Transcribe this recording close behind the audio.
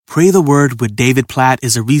Pray the Word with David Platt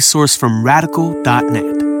is a resource from radical.net.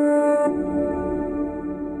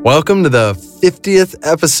 Welcome to the 50th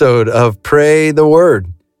episode of Pray the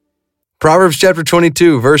Word. Proverbs chapter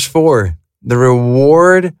 22, verse 4. The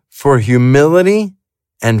reward for humility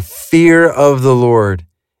and fear of the Lord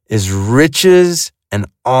is riches and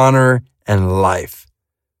honor and life.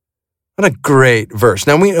 What a great verse.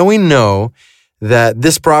 Now, we know that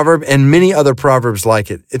this proverb and many other proverbs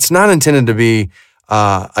like it, it's not intended to be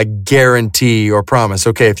a guarantee or promise.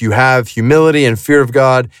 Okay, if you have humility and fear of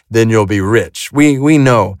God, then you'll be rich. We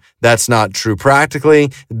know that's not true. Practically,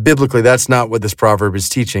 biblically, that's not what this proverb is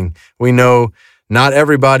teaching. We know not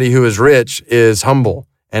everybody who is rich is humble,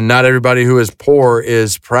 and not everybody who is poor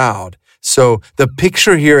is proud. So the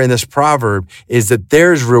picture here in this proverb is that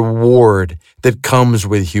there's reward that comes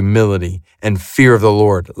with humility and fear of the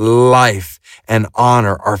Lord. Life and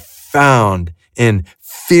honor are found in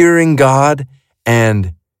fearing God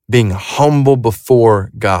and being humble before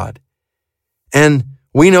God. And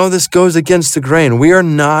we know this goes against the grain. We are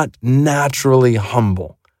not naturally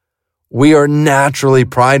humble. We are naturally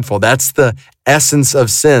prideful. That's the essence of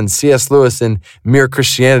sin. C.S. Lewis in Mere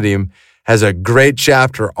Christianity has a great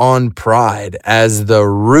chapter on pride as the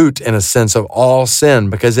root, in a sense, of all sin.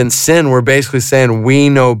 Because in sin, we're basically saying we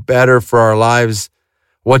know better for our lives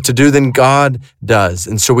what to do than God does.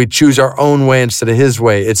 And so we choose our own way instead of his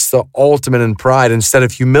way. It's the ultimate in pride. Instead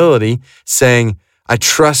of humility, saying, I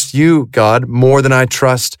trust you, God, more than I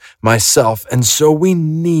trust myself. And so we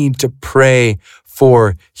need to pray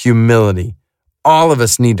for humility. All of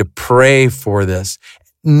us need to pray for this,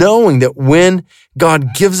 knowing that when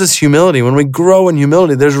God gives us humility, when we grow in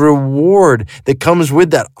humility, there's reward that comes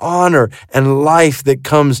with that, honor and life that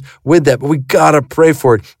comes with that. But we got to pray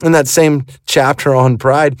for it. In that same chapter on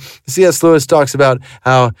pride, C.S. Lewis talks about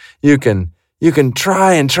how you can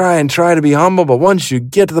try to be humble, but once you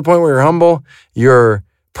get to the point where you're humble, you're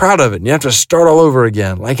proud of it, and you have to start all over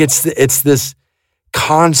again. Like it's this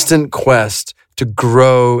constant quest to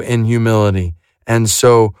grow in humility. And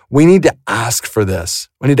so we need to ask for this.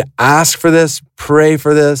 We need to ask for this, pray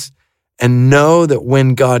for this, and know that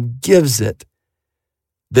when God gives it,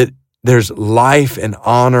 that there's life and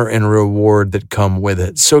honor and reward that come with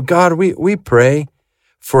it. So God, we pray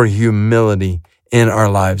for humility in our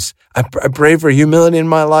lives. I pray for humility in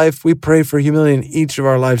my life. We pray for humility in each of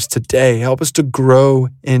our lives today. Help us to grow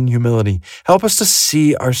in humility. Help us to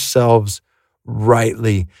see ourselves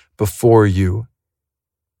rightly before you.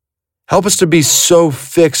 Help us to be so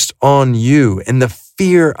fixed on you and the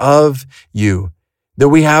fear of you that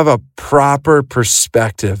we have a proper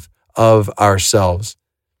perspective of ourselves.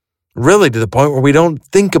 Really to the point where we don't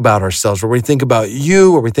think about ourselves, where we think about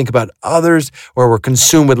you, where we think about others, where we're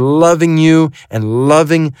consumed with loving you and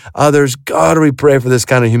loving others. God, we pray for this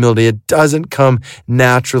kind of humility. It doesn't come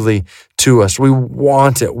naturally to us. We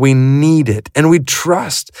want it. We need it. And we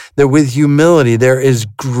trust that with humility, there is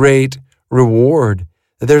great reward.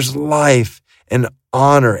 There's life and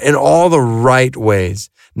honor in all the right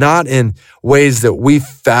ways, not in ways that we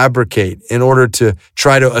fabricate in order to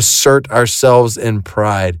try to assert ourselves in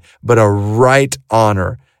pride, but a right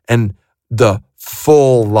honor and the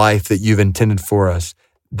full life that you've intended for us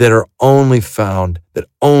that are only found, that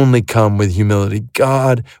only come with humility.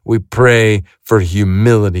 God, we pray for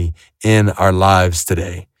humility in our lives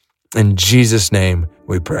today. In Jesus' name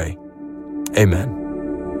we pray. Amen.